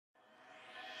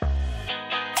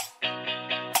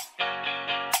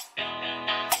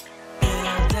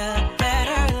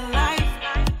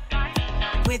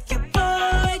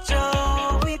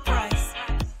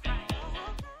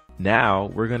Now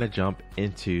we're going to jump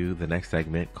into the next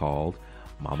segment called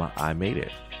Mama, I Made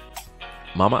It.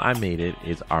 Mama, I Made It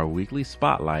is our weekly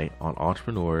spotlight on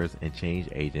entrepreneurs and change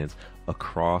agents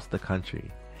across the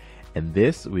country. And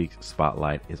this week's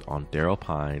spotlight is on Darryll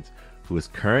Pines, who is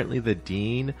currently the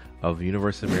Dean of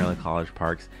University of Maryland College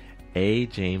Park's A.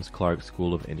 James Clark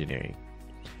School of Engineering.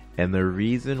 And the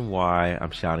reason why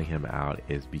I'm shouting him out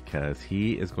is because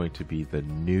he is going to be the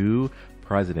new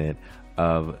president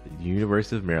of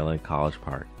University of Maryland College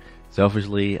Park.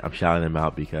 Selfishly, I'm shouting him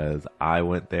out because I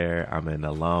went there. I'm an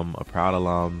alum, a proud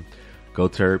alum. Go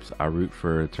Terps. I root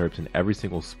for Terps in every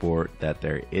single sport that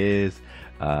there is.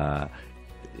 We're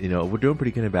doing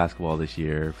pretty good in basketball this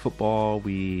year. Football,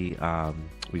 we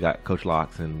got Coach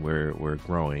Locks and we're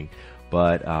growing.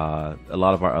 But a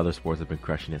lot of our other sports have been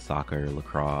crushing it: soccer,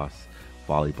 lacrosse,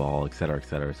 volleyball, et cetera, et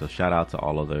cetera. So shout out to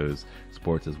all of those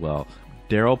sports as well.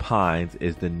 Darryll Pines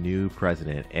is the new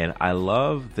president, and I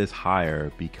love this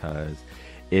hire because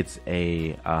it's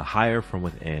a hire from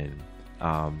within.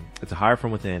 It's a hire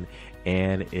from within,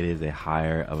 and it is a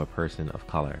hire of a person of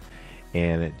color.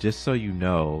 And just so you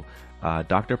know,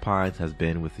 Dr. Pines has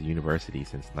been with the university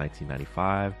since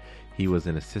 1995. He was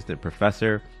an assistant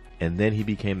professor, and then he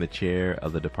became the chair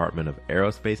of the Department of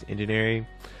Aerospace Engineering,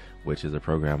 which is a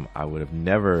program I would have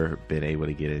never been able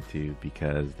to get into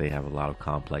because they have a lot of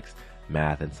complex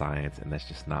math and science, and that's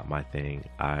just not my thing.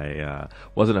 I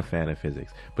wasn't a fan of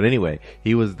physics. But anyway,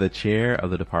 he was the chair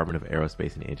of the Department of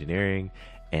Aerospace and Engineering,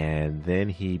 and then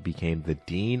he became the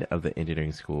dean of the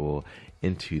engineering school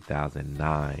in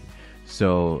 2009.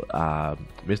 So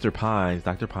Dr. Pines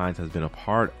has been a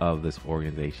part of this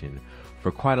organization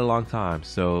for quite a long time.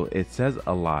 So it says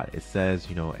a lot. It says,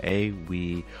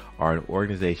 we are an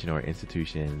organization or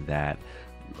institution that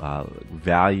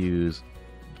values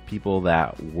people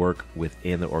that work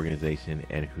within the organization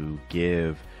and who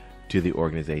give to the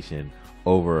organization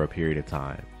over a period of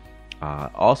time.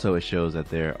 Also, it shows that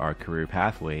there are career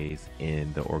pathways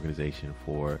in the organization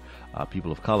for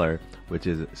people of color, which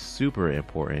is super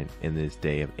important in this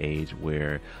day of age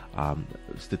where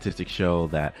statistics show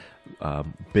that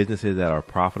businesses that are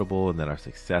profitable and that are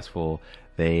successful,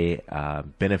 they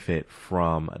benefit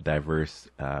from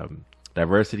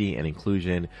diversity and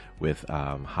inclusion with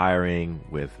hiring,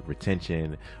 with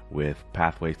retention, with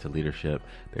pathways to leadership.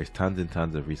 There's tons and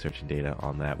tons of research and data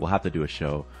on that. We'll have to do a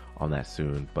show on that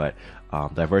soon, but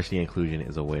diversity and inclusion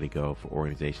is a way to go for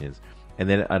organizations. And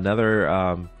then another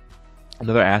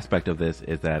aspect of this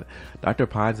is that Dr.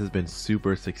 Pines has been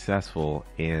super successful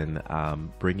in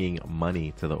bringing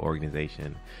money to the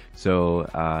organization. So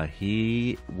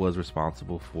he was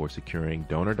responsible for securing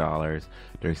donor dollars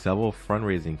during several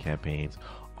fundraising campaigns,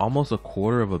 almost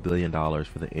 $250 million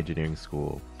for the engineering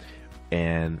school.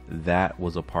 And that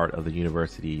was a part of the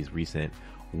university's recent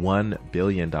 $1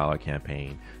 billion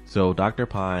campaign. So Dr.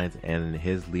 Pines and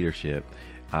his leadership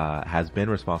has been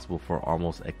responsible for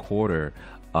almost a quarter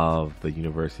of the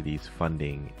university's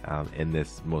funding in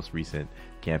this most recent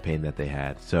campaign that they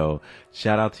had. So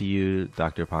shout out to you,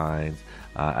 Dr. Pines.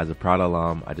 As a proud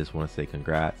alum, I just want to say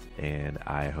congrats, and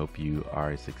I hope you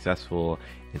are successful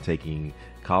in taking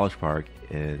College Park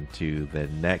into the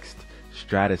next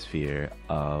stratosphere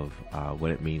of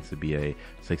what it means to be a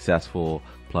successful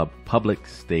public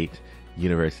state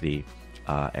university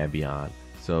and beyond.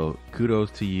 So kudos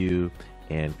to you,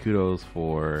 and kudos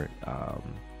for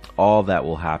all that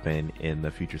will happen in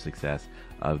the future success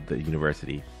of the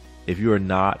university. If you are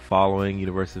not following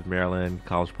University of Maryland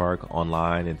College Park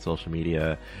online and social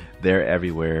media, they're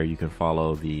everywhere. You can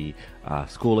follow the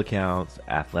school accounts,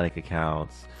 athletic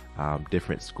accounts.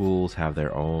 Different schools have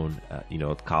their own,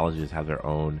 colleges have their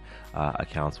own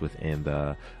accounts within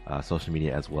the social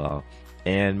media as well.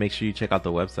 And make sure you check out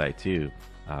the website too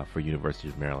for University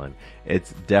of Maryland.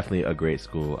 It's definitely a great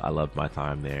school. I loved my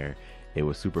time there. It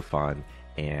was super fun.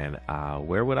 And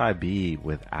where would I be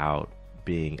without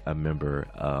being a member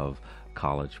of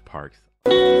College Parks?